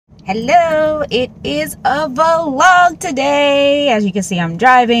Hello, it is a vlog today. As you can see, I'm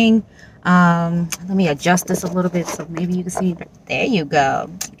driving. Let me adjust this a little bit so maybe you can see. There you go.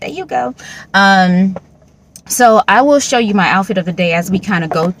 There you go. So I will show you my outfit of the day as we kind of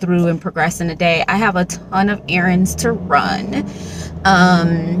go through and progress in the day. I have a ton of errands to run.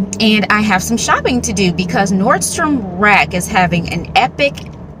 And I have some shopping to do because Nordstrom Rack is having an epic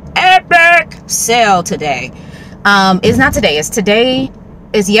sale today. It's not today, it's today.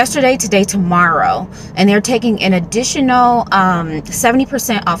 Is yesterday, today, tomorrow, and they're taking an additional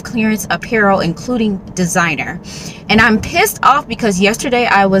 70% off clearance apparel, including designer. And I'm pissed off because yesterday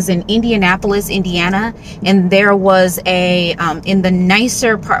I was in Indianapolis, Indiana, and there was a in the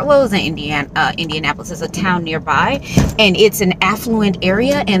nicer part. Well, it was in Indianapolis is a town nearby, and it's an affluent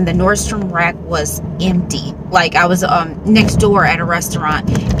area, and the Nordstrom Rack was empty. Like I was next door at a restaurant,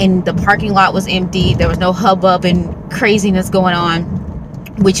 and the parking lot was empty. There was no hubbub and craziness going on,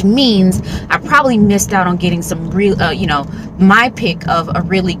 which means I probably missed out on getting some real, my pick of a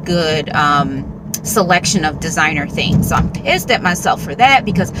really good selection of designer things. So I'm pissed at myself for that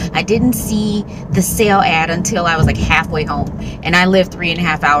because I didn't see the sale ad until I was like halfway home, and I live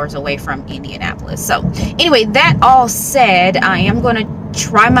 3.5 hours away from Indianapolis. So anyway, that all said, I am going to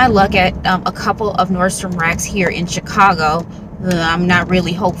try my luck at a couple of Nordstrom Racks here in Chicago. I'm not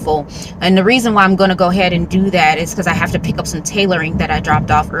really hopeful, and the reason why I'm going to go ahead and do that is because I have to pick up some tailoring that I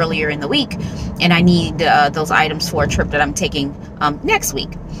dropped off earlier in the week, and I need those items for a trip that I'm taking next week.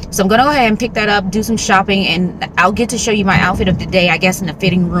 So I'm going to go ahead and pick that up, do some shopping, and I'll get to show you my outfit of the day, I guess, in the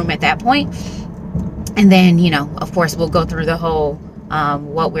fitting room at that point. And then, of course, we'll go through the whole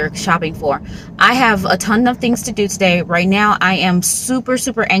what we're shopping for. I have a ton of things to do today. Right now I am super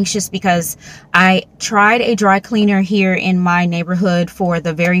anxious because I tried a dry cleaner here in my neighborhood for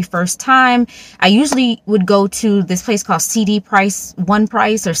the very first time. I usually would go to this place called CD One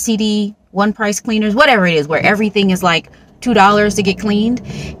Price or CD One Price Cleaners, whatever it is, where everything is like $2 to get cleaned.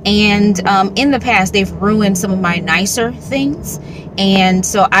 And in the past they've ruined some of my nicer things, and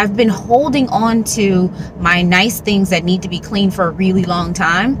so I've been holding on to my nice things that need to be cleaned for a really long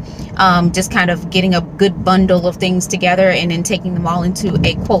time, just kind of getting a good bundle of things together and then taking them all into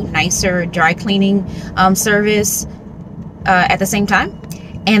a quote nicer dry cleaning service at the same time.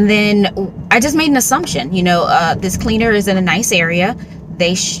 And then I just made an assumption, this cleaner is in a nice area.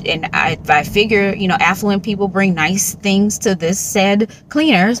 I figure, affluent people bring nice things to this said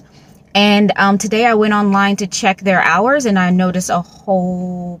cleaners. And today I went online to check their hours, and I noticed a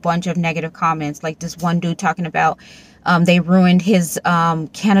whole bunch of negative comments. Like this one dude talking about they ruined his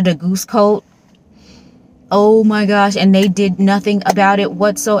Canada Goose coat. Oh my gosh, and they did nothing about it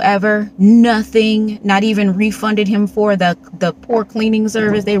whatsoever. Nothing. Not even refunded him for the poor cleaning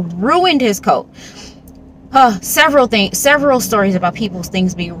service. They ruined his coat. Several stories about people's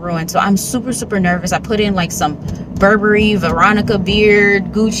things being ruined. So I'm super nervous. I put in like some Burberry, Veronica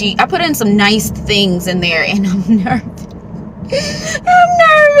Beard, Gucci. I put in some nice things in there, and I'm nervous. I'm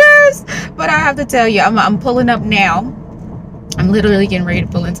nervous. But I have to tell you, I'm pulling up now. I'm literally getting ready to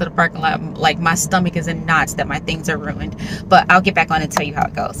pull into the parking lot. Like my stomach is in knots that my things are ruined. But I'll get back on and tell you how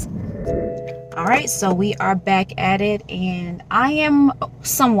it goes. All right, so we are back at it, and I am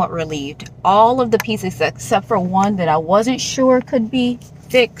somewhat relieved. All of the pieces except for one that I wasn't sure could be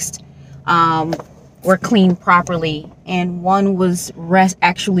fixed were cleaned properly, and one was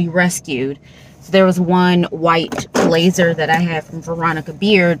actually rescued. So there was one white blazer that I had from Veronica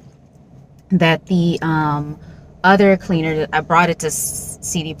Beard that the other cleaner, I brought it to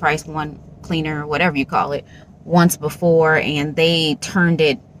CD Price One Cleaner, whatever you call it, once before, and they turned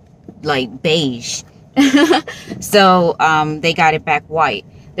it like beige. So they got it back white.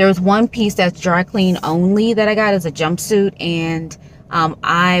 There was one piece that's dry clean only that I got as a jumpsuit, and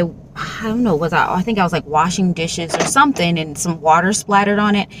I don't know, I think I was like washing dishes or something, and some water splattered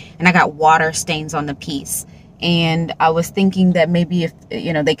on it, and I got water stains on the piece. And I was thinking that maybe if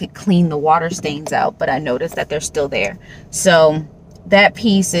they could clean the water stains out, but I noticed that they're still there. So that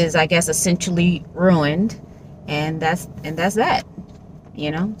piece is, I guess, essentially ruined, and that's that.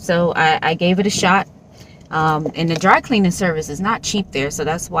 So I gave it a shot, and the dry cleaning service is not cheap there, so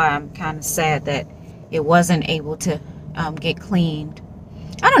that's why I'm kind of sad that it wasn't able to get cleaned.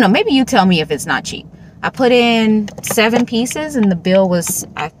 I don't know, maybe you tell me if it's not cheap. I put in 7 pieces, and the bill was,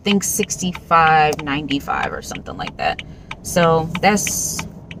 I think, $65.95 or something like that. So that's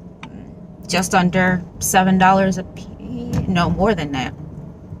just under $7 a piece. No, more than that.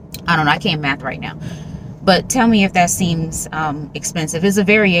 I don't know, I can't math right now. But tell me if that seems expensive. It's a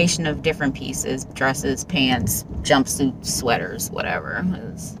variation of different pieces: dresses, pants, jumpsuits, sweaters, whatever.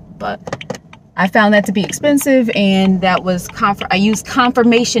 But I found that to be expensive, and that was I used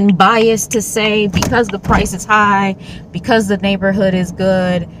confirmation bias to say because the price is high, because the neighborhood is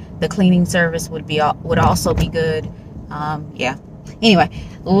good, the cleaning service would also be good. Yeah. Anyway,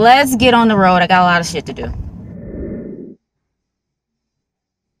 let's get on the road. I got a lot of shit to do.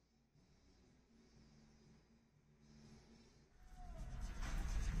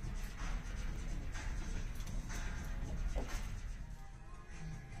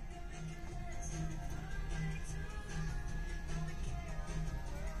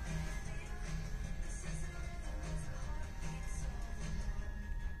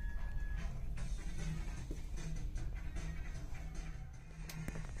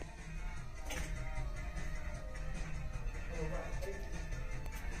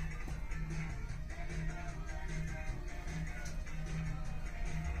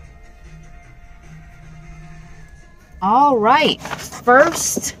 All right,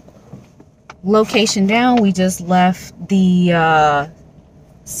 first location down. We just left the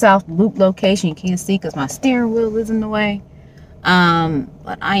South Loop location. You can't see because my steering wheel is in the way.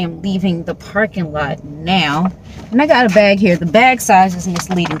 But I am leaving the parking lot now, and I got a bag here. The bag size is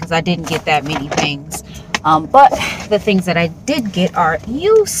misleading because I didn't get that many things, but the things that I did get are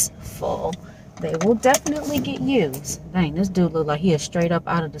useful. They will definitely get used. Dang, this dude look like he is straight up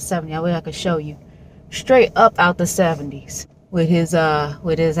out of the 70s. I wish I could show you. Straight up out the 70s with his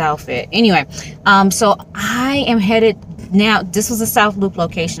outfit. Anyway, so I am headed now. This was a South Loop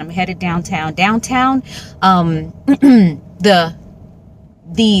location. I'm headed downtown. The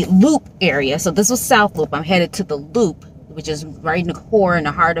Loop area. So this was South Loop. I'm headed to the Loop, which is right in the core, in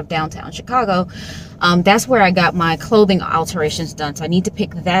the heart of downtown Chicago. That's where I got my clothing alterations done. So I need to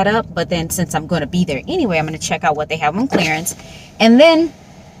pick that up. But then since I'm going to be there anyway, I'm going to check out what they have on clearance, and then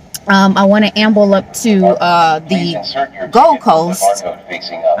I want to amble up to the Gold Coast.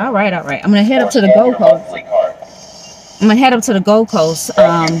 All right. I'm going to head up to the Gold Coast. I'm going to head up to the Gold Coast,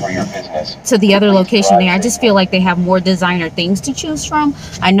 to the other location there. I just feel like they have more designer things to choose from.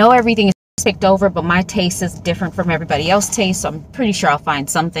 I know everything is picked over, but my taste is different from everybody else's taste, so I'm pretty sure I'll find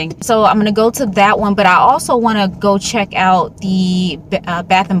something. So I'm going to go to that one, but I also want to go check out the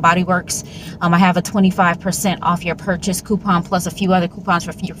Bath and Body Works. I have a 25% off your purchase coupon plus a few other coupons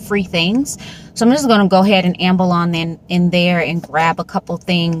for free things. So I'm just going to go ahead and amble on in there and grab a couple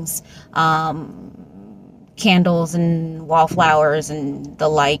things, candles and wallflowers and the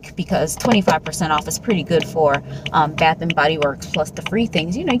like, because 25% off is pretty good for Bath and Body Works plus the free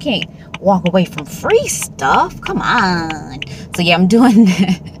things. You know, you can't walk away from free stuff. Come on. So yeah, I'm doing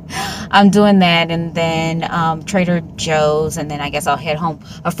that, and then Trader Joe's, and then I guess I'll head home.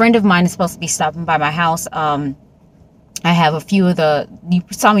 A friend of mine is supposed to be stopping by my house. I have a few of you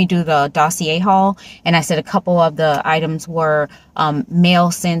saw me do the dossier haul, and I said a couple of the items were male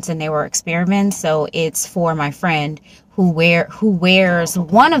scents and they were experiments. So it's for my friend who wears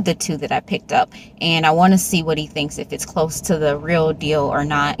one of the two that I picked up, and I want to see what he thinks, if it's close to the real deal or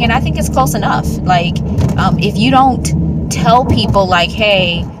not. And I think it's close enough. Like, if you don't tell people like,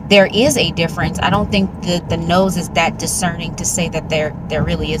 hey, there is a difference, I don't think that the nose is that discerning to say that there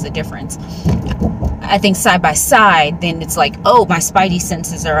really is a difference. I think side by side, then it's like, oh, my spidey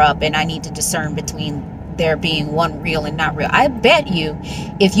senses are up and I need to discern between there being one real and not real. I bet you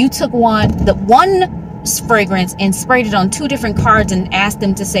if you took one fragrance and sprayed it on two different cards and asked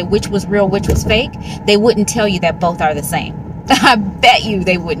them to say which was real, which was fake, they wouldn't tell you that both are the same. I bet you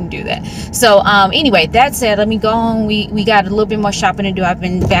they wouldn't do that. So anyway, that said, let me go on. We got a little bit more shopping to do. I've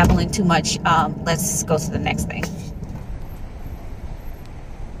been babbling too much. Let's go to the next thing.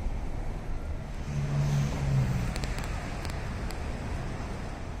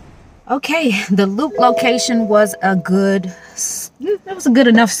 Okay, the Loop location was a good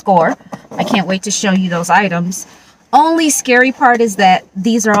enough score. I can't wait to show you those items. Only scary part is that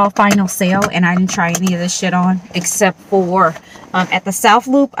these are all final sale, and I didn't try any of this shit on, except for at the South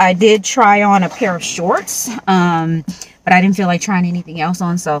Loop, I did try on a pair of shorts, but I didn't feel like trying anything else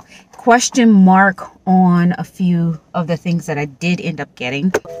on. So question mark on a few of the things that I did end up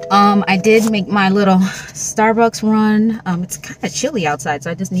getting. I did make my little Starbucks run. It's kind of chilly outside, so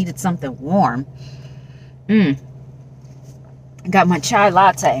I just needed something warm. Got my chai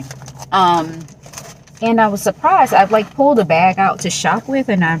latte. And I was surprised. I like pulled a bag out to shop with,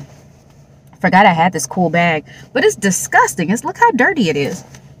 and I forgot I had this cool bag. But it's disgusting. Look how dirty it is.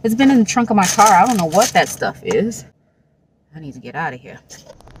 It's been in the trunk of my car. I don't know what that stuff is. I need to get out of here.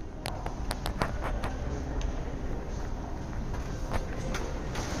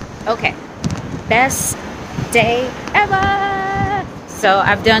 Okay, best day ever. So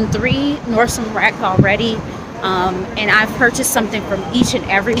I've done 3 Nordstrom Rack already. And I've purchased something from each and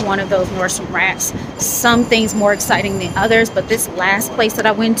every one of those Nordstrom Racks. Some things more exciting than others, but this last place that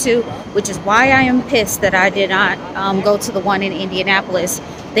I went to, which is why I am pissed that I did not go to the one in Indianapolis.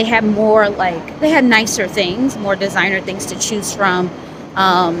 They had more, like, they had nicer things, more designer things to choose from,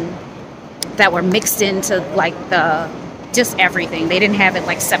 that were mixed into like the just everything. They didn't have it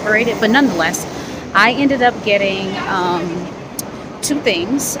like separated, but nonetheless, I ended up getting two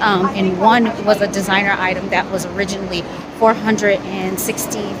things, and one was a designer item that was originally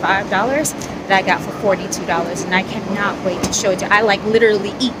 $465 that I got for $42, and I cannot wait to show it to you. I like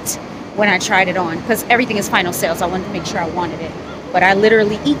literally eeked when I tried it on, because everything is final sale, so I wanted to make sure I wanted it, but I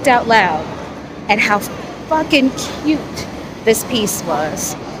literally eked out loud at how fucking cute this piece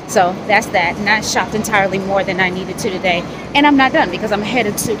was. So that's that, and I shopped entirely more than I needed to today, and I'm not done, because I'm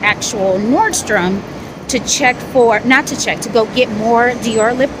headed to actual Nordstrom to check for, not to check, to go get more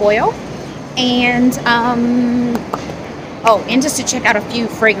Dior lip oil, and oh, and just to check out a few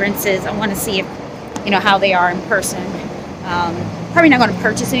fragrances. I want to see if, you know, how they are in person. Probably not going to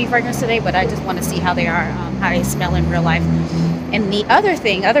purchase any fragrance today, but I just want to see how they are, how they smell in real life. And the other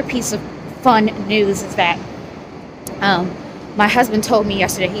thing, other piece of fun news is that my husband told me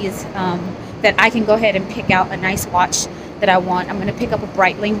yesterday that I can go ahead and pick out a nice watch that I want. I'm going to pick up a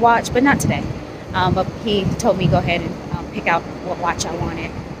Breitling watch, but not today. But he told me go ahead and pick out what watch I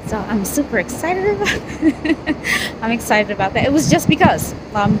wanted. So I'm super excited about it. I'm excited about that. It was just because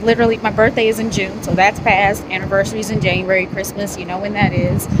literally my birthday is in June, so that's past. Anniversary's in January, Christmas, you know when that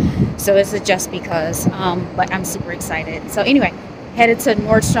is. So it's just because, but I'm super excited. So anyway, headed to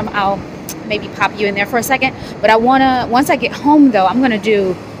Nordstrom. I'll maybe pop you in there for a second, but I wanna, once I get home though, I'm gonna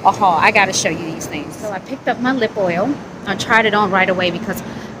do a haul. I gotta show you these things. So I picked up my lip oil. I tried it on right away because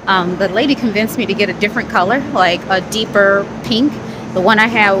the lady convinced me to get a different color, like a deeper pink. The one I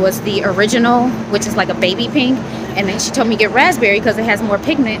had was the original, which is like a baby pink, and then she told me to get raspberry because it has more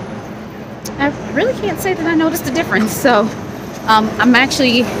pigment. I really can't say that I noticed a difference, so I'm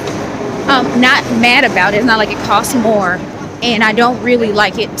actually not mad about it. It's not like it costs more, and I don't really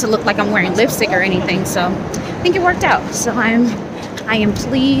like it to look like I'm wearing lipstick or anything, so I think it worked out. So I am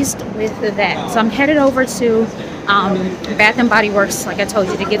pleased with that. So I'm headed over to Bath and Body Works, like I told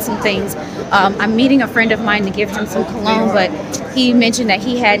you, to get some things. I'm meeting a friend of mine to give him some cologne, but he mentioned that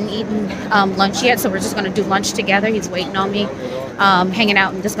he hadn't eaten lunch yet, so we're just going to do lunch together. He's waiting on me, hanging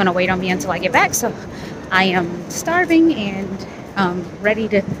out, and just going to wait on me until I get back. So I am starving and ready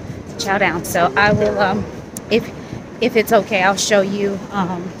to chow down. So I will, if it's okay, I'll show you,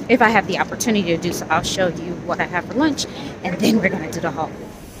 if I have the opportunity to do so, I'll show you what I have for lunch, and then we're going to do the haul.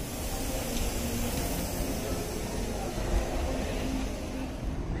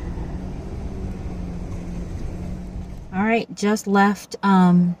 All right, just left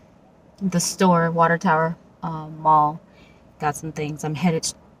the store, Water Tower Mall. Got some things. I'm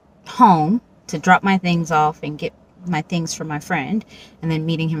headed home to drop my things off and get my things for my friend, and then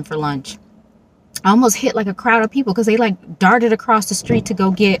meeting him for lunch. I almost hit like a crowd of people because they like darted across the street to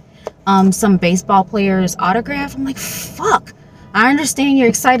go get some baseball player's autograph. I'm like, fuck. I understand you're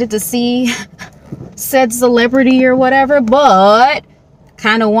excited to see said celebrity or whatever, but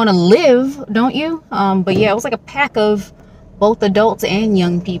kind of want to live, don't you? But yeah, it was like a pack of both adults and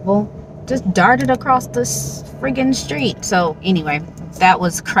young people just darted across this friggin' street. So anyway, that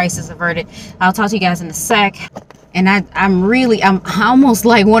was crisis averted. I'll talk to you guys in a sec. And I almost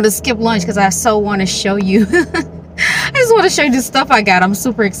like want to skip lunch because I so want to show you. I just want to show you the stuff I got. I'm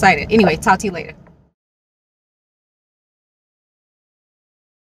super excited. Anyway, talk to you later.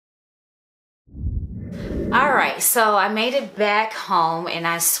 All right, so I made it back home and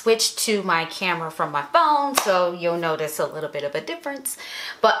I switched to my camera from my phone, so you'll notice a little bit of a difference.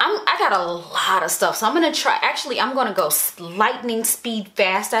 But I got a lot of stuff, so I'm gonna try. Actually, I'm gonna go lightning speed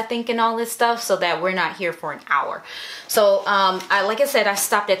fast, I think, and all this stuff, so that we're not here for an hour. So, like I said, I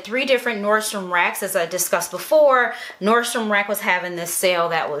stopped at 3 different Nordstrom Racks, as I discussed before. Nordstrom Rack was having this sale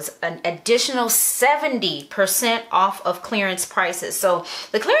that was an additional 70% off of clearance prices. So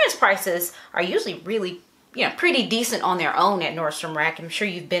the clearance prices are usually really, you know, pretty decent on their own at Nordstrom Rack. I'm sure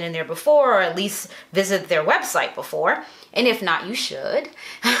you've been in there before, or at least visited their website before. And if not, you should.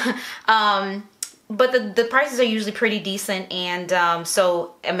 But the prices are usually pretty decent, and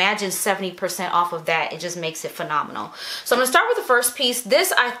so imagine 70% off of that. It just makes it phenomenal. So I'm gonna start with the first piece.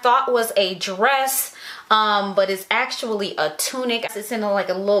 This I thought was a dress. but it's actually a tunic. It's in like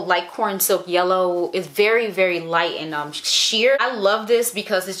a little light corn silk yellow. It's very, very light and sheer. I love this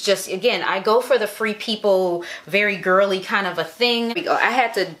because it's just, again, I go for the Free People, very girly kind of a thing. I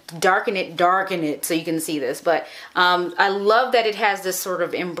had to darken it so you can see this, but I love that it has this sort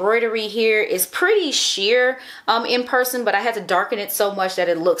of embroidery here. It's pretty sheer in person, but I had to darken it so much that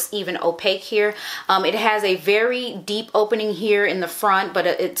it looks even opaque here. It has a very deep opening here in the front, but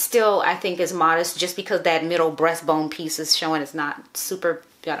it still, I think, is modest just because that middle breastbone piece is showing. It's not super,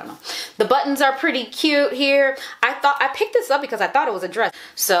 I don't know. The buttons are pretty cute here. I picked this up because I thought it was a dress.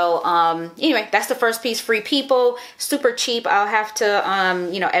 So anyway, that's the first piece, Free People. Super cheap. I'll have to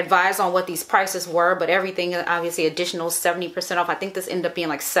you know, advise on what these prices were, but everything obviously additional 70% off. I think this ended up being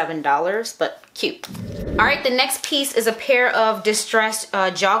like $7, but cute. All right, the next piece is a pair of distressed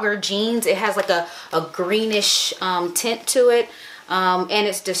jogger jeans. It has like a greenish tint to it, and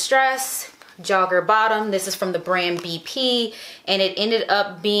it's distressed. Jogger bottom. This is from the brand BP, and it ended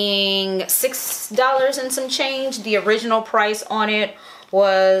up being $6 and some change. The original price on it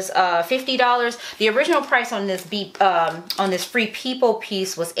was $50. The original price on this Free People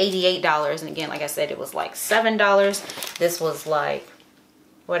piece was $88, and again, like I said, it was like $7. This was like,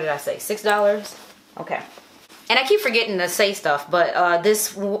 what did I say, $6? Okay. And I keep forgetting to say stuff, but this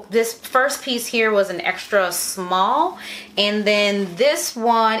first piece here was an extra small, and then this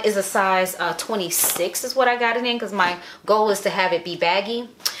one is a size 26 is what I got it in, because my goal is to have it be baggy.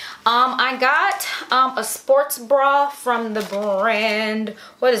 I got a sports bra from the brand,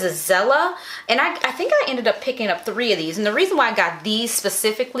 what is it, Zella, and I think I ended up picking up 3 of these. And the reason why I got these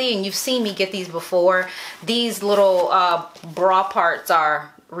specifically, and you've seen me get these before, these little bra parts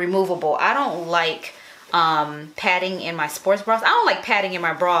are removable. I don't like padding in my sports bras. I don't like padding in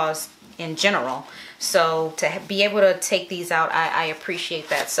my bras in general, so to be able to take these out, I appreciate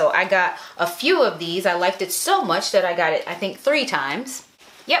that. So I got a few of these. I liked it so much that I got it, I think, 3 times.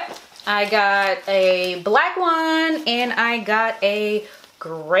 Yep, I got a black one and I got a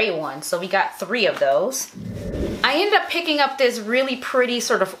gray one, so we got 3 of those. I ended up picking up this really pretty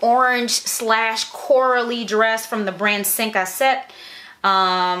sort of orange slash corally dress from the brand Cinq à Sept.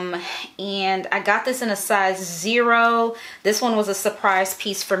 And I got this in a size 0. This one was a surprise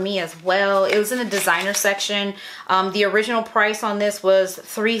piece for me as well. It was in the designer section. The original price on this was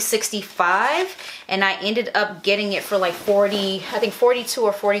 $365, and I ended up getting it for like I think $42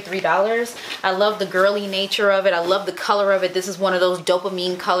 or $43. I love the girly nature of it. I love the color of it. This is one of those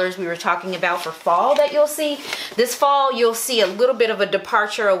dopamine colors we were talking about for fall that you'll see. This fall, you'll see a little bit of a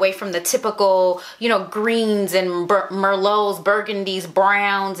departure away from the typical, you know, greens and merlots, burgundies,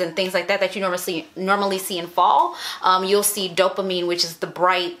 browns, and things like that you normally see in fall. You'll see dopamine, which is the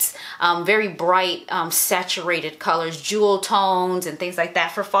bright, very bright, saturated colors, jewel tones, and things like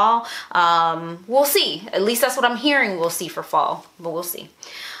that for fall. We'll see. At least that's what I'm hearing we'll see for fall, but we'll see.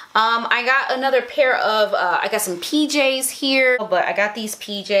 I got another pair of, I got some PJs here, but I got these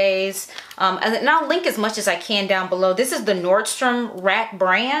PJs, and I'll link as much as I can down below. This is the Nordstrom Rack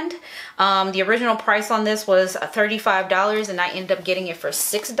brand. The original price on this was $35, and I ended up getting it for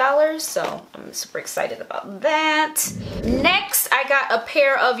 $6, so I'm super excited about that. Next, I got a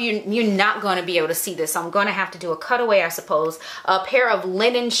pair of, you're not going to be able to see this, so I'm going to have to do a cutaway, I suppose. A pair of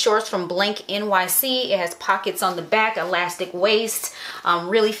linen shorts from Blank NYC. It has pockets on the back, elastic waist.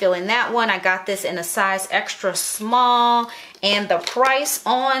 Really feeling that one. I got this in a size extra small, and the price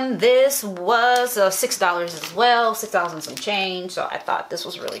on this was $6 as well, $6 and some change. So I thought this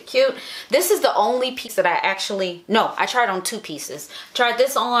was really cute. This is the only piece that I tried on 2 pieces. Tried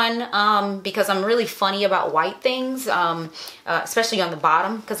this on because I'm really funny about white things, especially on the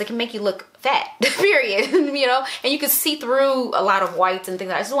bottom, because it can make you look fat, period, you know, and you can see through a lot of whites and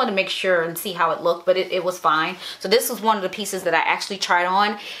things. I just wanted to make sure and see how it looked, but it was fine. So this was one of the pieces that I actually tried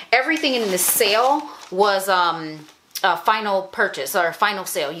on. Everything in this sale was final purchase or final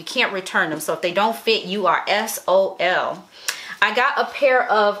sale. You can't return them, so if they don't fit, you are SOL. I got a pair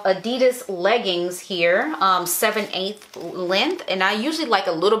of Adidas leggings here, 7/8 length, and I usually like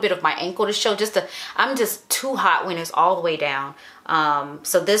a little bit of my ankle to show. I'm just too hot when it's all the way down.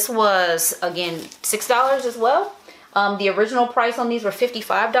 So this was, again, $6 as well. The original price on these were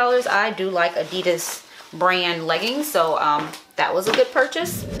 $55. I do like Adidas brand leggings, so that was a good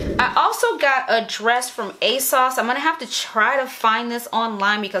purchase. I also got a dress from ASOS. I'm gonna have to try to find this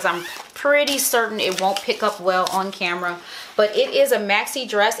online because I'm pretty certain it won't pick up well on camera, but it is a maxi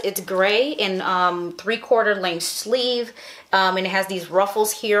dress. It's gray and 3/4 length sleeve, and it has these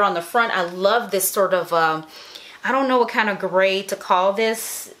ruffles here on the front. I love this sort of I don't know what kind of gray to call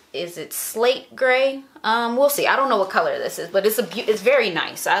this. Is it slate gray? We'll see. I don't know what color this is, but it's very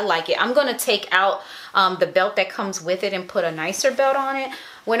nice. I like it. I'm gonna take out the belt that comes with it and put a nicer belt on it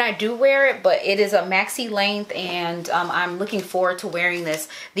when I do wear it, but it is a maxi length, and I'm looking forward to wearing this.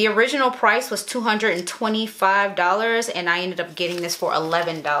 The original price was $225, and I ended up getting this for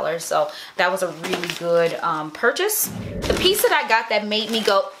 $11, so that was a really good purchase. The piece that I got that made me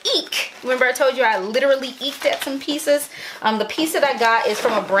go eek, remember I told you I literally eked at some pieces? The piece that I got is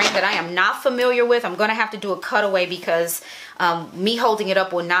from a brand that I am not familiar with. I'm gonna have to do a cutaway because me holding it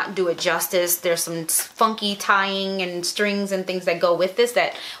up will not do it justice. There's some funky tying and strings and things that go with this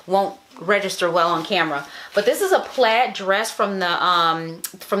that won't register well on camera. But this is a plaid dress from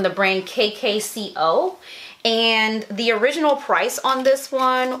the brand KKCO, and the original price on this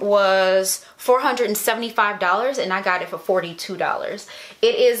one was $475, and I got it for $42.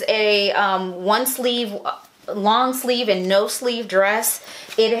 It is a one sleeve, long sleeve and no sleeve dress.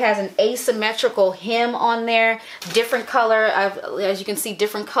 It has an asymmetrical hem on there, different color, as you can see,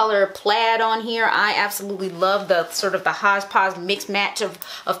 different color plaid on here. I absolutely love the sort of the hodgepodge mixed match of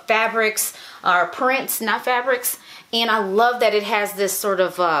fabrics, or prints, not fabrics. And I love that it has this sort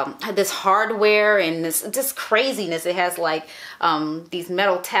of this hardware and this craziness. It has like these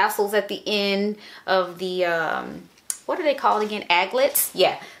metal tassels at the end of the what are they called again? Aglets?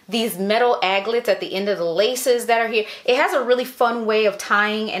 Yeah, these metal aglets at the end of the laces that are here. It has a really fun way of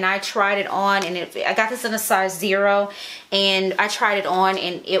tying, and I tried it on, and I got this in a size 0, and I tried it on,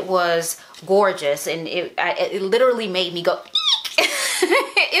 and it was gorgeous, and it literally made me go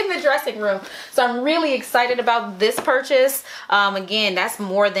in the dressing room. So I'm really excited about this purchase. Again,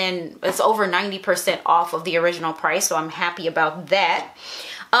 it's over 90% off of the original price, so I'm happy about that.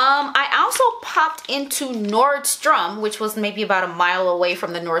 I also popped into Nordstrom, which was maybe about a mile away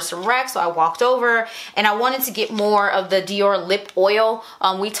from the Nordstrom Rack, so I walked over, and I wanted to get more of the Dior lip oil.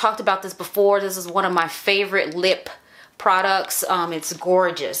 We talked about this before. This is one of my favorite lip products. It's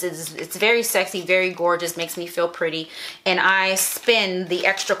gorgeous. It's very sexy, very gorgeous, makes me feel pretty, and I spend the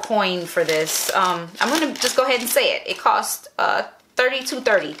extra coin for this. I'm gonna just go ahead and say it. It cost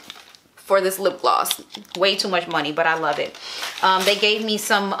 $32.30 for this lip gloss. Way too much money, but I love it. They gave me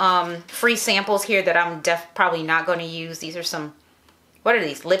some free samples here that I'm probably not going to use. These are some, what are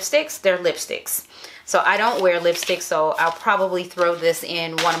these, lipsticks? They're lipsticks. So I don't wear lipstick, so I'll probably throw this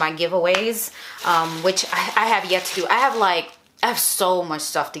in one of my giveaways, which I have yet to do. I have so much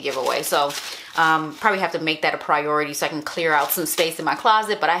stuff to give away, so probably have to make that a priority so I can clear out some space in my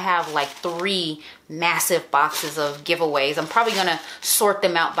closet. But I have like 3 massive boxes of giveaways. I'm probably gonna sort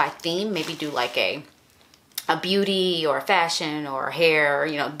them out by theme, maybe do like a beauty or fashion or hair,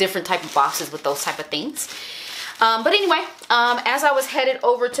 you know, different type of boxes with those type of things. But anyway, as I was headed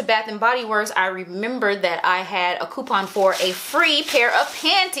over to Bath & Body Works, I remembered that I had a coupon for a free pair of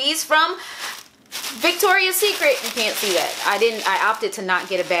panties from Victoria's Secret. You can't see that. I opted to not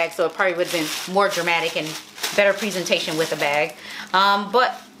get a bag, so it probably would have been more dramatic and better presentation with a bag.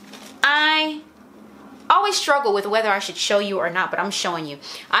 But I always struggle with whether I should show you or not, but I'm showing you.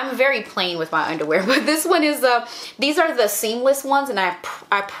 I'm very plain with my underwear, but this one is these are the seamless ones, and I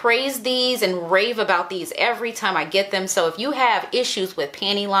praise these and rave about these every time I get them. So if you have issues with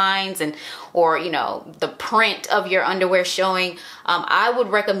panty lines or you know, the print of your underwear showing, I would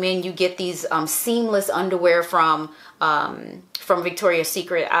recommend you get these seamless underwear from Victoria's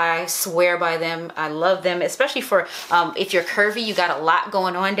Secret. I swear by them. I love them, especially for if you're curvy, you got a lot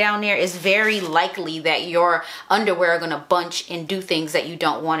going on down there. It's very likely that your underwear are going to bunch and do things that you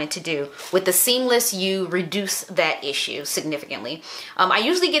don't want it to do. With the seamless, you reduce that issue significantly. I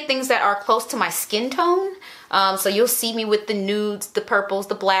usually get things that are close to my skin tone. So you'll see me with the nudes, the purples,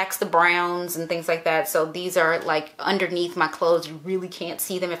 the blacks, the browns, and things like that. So these are like underneath my clothes. You really can't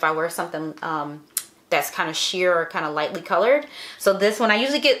see them if I wear something that's kind of sheer or kind of lightly colored. So this one I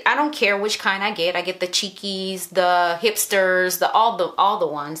usually get, I don't care which kind I get the cheekies, the hipsters, all the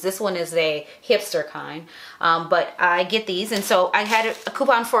ones. This one is a hipster kind, but I get these, and so I had a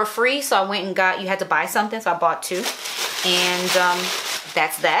coupon for free, so I went and got, you had to buy something, so I bought 2, and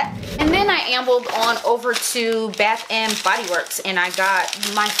that's that. And then I ambled on over to Bath & Body Works, and I got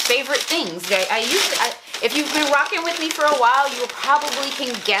my favorite things. If you've been rocking with me for a while, you probably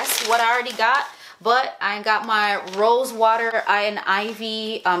can guess what I already got. But I got my Rose Water and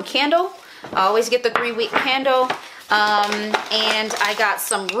Ivy candle. I always get the 3-wick candle. And I got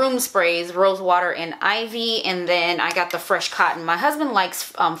some room sprays, Rose Water and Ivy, and then I got the fresh cotton. My husband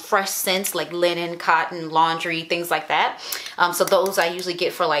likes fresh scents like linen, cotton, laundry, things like that. So those I usually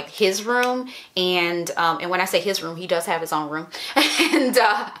get for like his room, and when I say his room, he does have his own room.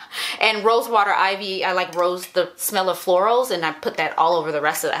 And Rose Water, Ivy, I like the smell of florals, and I put that all over the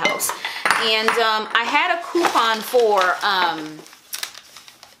rest of the house. And I had a coupon for,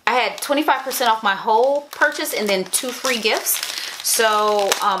 I had 25% off my whole purchase and then 2 free gifts. So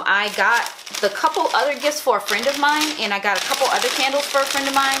I got the couple other gifts for a friend of mine, and I got a couple other candles for a friend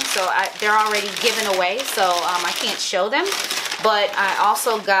of mine. So they're already given away, so I can't show them. But I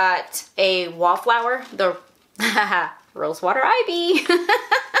also got a wallflower, the Rosewater Ivy.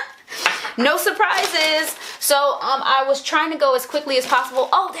 No surprises. So I was trying to go as quickly as possible.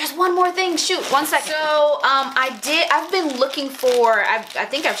 Oh, there's one more thing. Shoot, 1 second. So I've been looking for, I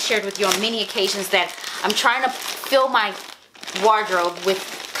think I've shared with you on many occasions that I'm trying to fill my wardrobe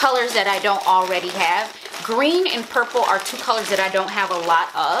with colors that I don't already have. Green and purple are 2 colors that I don't have a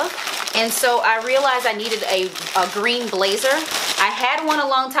lot of. And so I realized I needed a green blazer. I had one a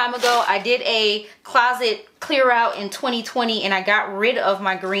long time ago. I did a closet clear out in 2020 and I got rid of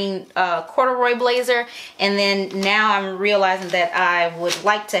my green corduroy blazer. And then now I'm realizing that I would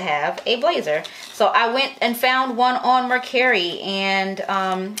like to have a blazer. So I went and found one on Mercari, and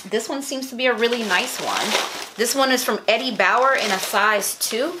this one seems to be a really nice one. This one is from Eddie Bauer in a size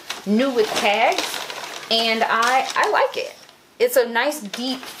 2, new with tags. And I like it. It's a nice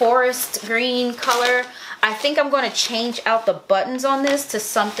deep forest green color. I think I'm going to change out the buttons on this to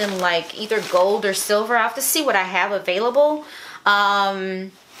something like either gold or silver. I have to see what I have available.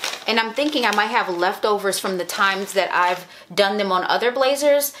 And I'm thinking I might have leftovers from the times that I've done them on other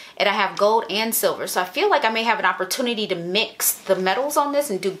blazers, and I have gold and silver. So I feel like I may have an opportunity to mix the metals on this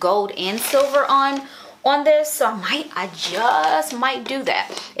and do gold and silver on this. So I just might do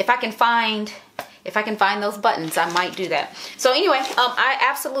that. If I can find those buttons, I might do that. So anyway, I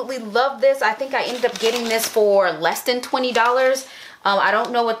absolutely love this. I think I ended up getting this for less than $20. I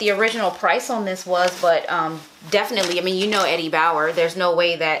don't know what the original price on this was, but definitely, I mean, you know Eddie Bauer. There's no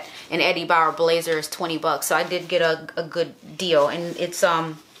way that an Eddie Bauer blazer is 20 bucks. So I did get a good deal. And it's,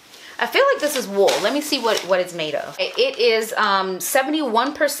 I feel like this is wool. Let me see what it's made of. It is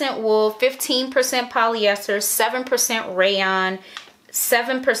 71% wool, 15% polyester, 7% rayon,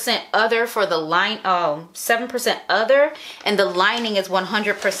 7% other for the line, 7% other, and the lining is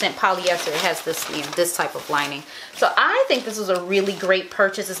 100% polyester. It has this, you know, this type of lining. So I think this was a really great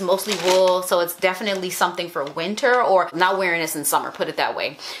purchase. It's mostly wool, so it's definitely something for winter, or I'm not wearing this in summer, put it that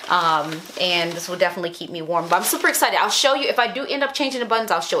way. And this will definitely keep me warm. But I'm super excited. I'll show you, if I do end up changing the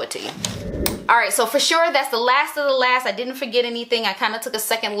buttons, I'll show it to you. Alright, so for sure, that's the last of the last. I didn't forget anything. I kind of took a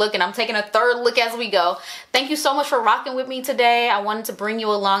second look, and I'm taking a third look as we go. Thank you so much for rocking with me today. I wanted to bring you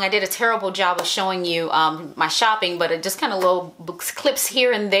along. I did a terrible job of showing you my shopping, but it just kind of little clips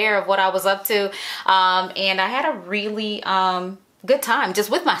here and there of what I was up to. And I had a really good time just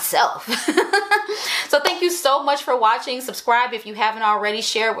with myself. So thank you so much for watching. Subscribe if you haven't already.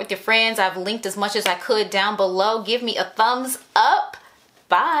 Share it with your friends. I've linked as much as I could down below. Give me a thumbs up.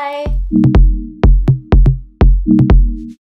 Bye.